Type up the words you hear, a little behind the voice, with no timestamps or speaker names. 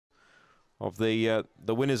of the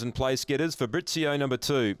winners and place getters. Fabrizio, number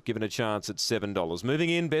 2, given a chance at $7. Moving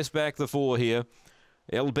in, best back the 4 here.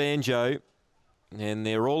 El Banjo. And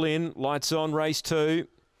they're all in. Lights on, race 2.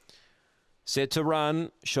 Set to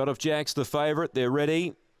run. Shot of Jacks, the favourite. They're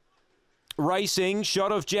ready. Racing.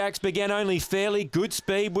 Shot of Jacks began only fairly. Good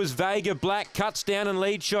speed was Vega Black. Cuts down and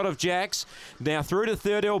leads Shot of Jacks. Now through to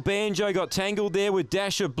third. El Banjo got tangled there with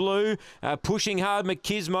Dash of Blue. Pushing hard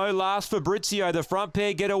Machismo. Last Fabrizio. The front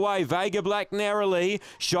pair get away. Vega Black narrowly.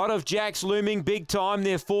 Shot of Jacks looming big time.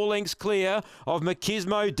 They're 4 lengths clear of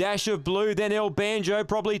Machismo. Dash of Blue. Then El Banjo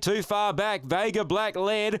probably too far back. Vega Black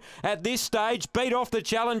led at this stage. Beat off the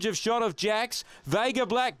challenge of Shot of Jacks. Vega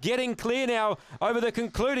Black getting clear now over the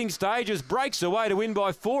concluding stages. Breaks away to win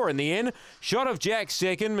by 4 in the end. Shot of Jacks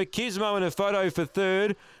second. Machismo in a photo for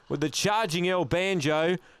third with the charging El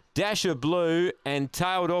Banjo. Dash of Blue and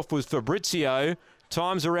tailed off was Fabrizio.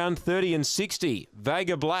 Times around 30 and 60.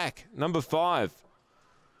 Vega Black, number 5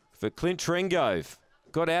 for Clint Trengove.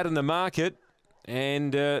 Got out in the market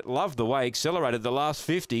and loved the way accelerated the last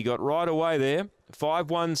 50. Got right away there.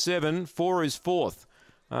 5-1-7. 4 is 4th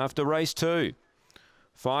after race 2.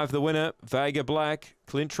 5 the winner, Vega Black.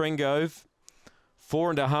 Clint Trengove,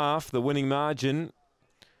 4.5 the winning margin.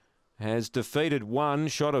 Has defeated 1,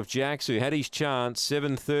 Shot of Jacks, who had his chance.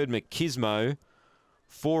 7 third, Machismo.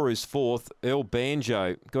 4 is 4th, El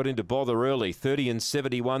Banjo. Got into bother early, 30 and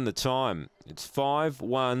 71 the time. It's 5,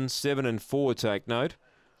 1, 7 and 4, take note.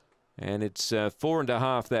 And it's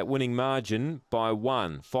 4.5 that winning margin by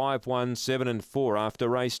 1. 5, 1, 7 and 4 after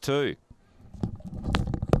race 2.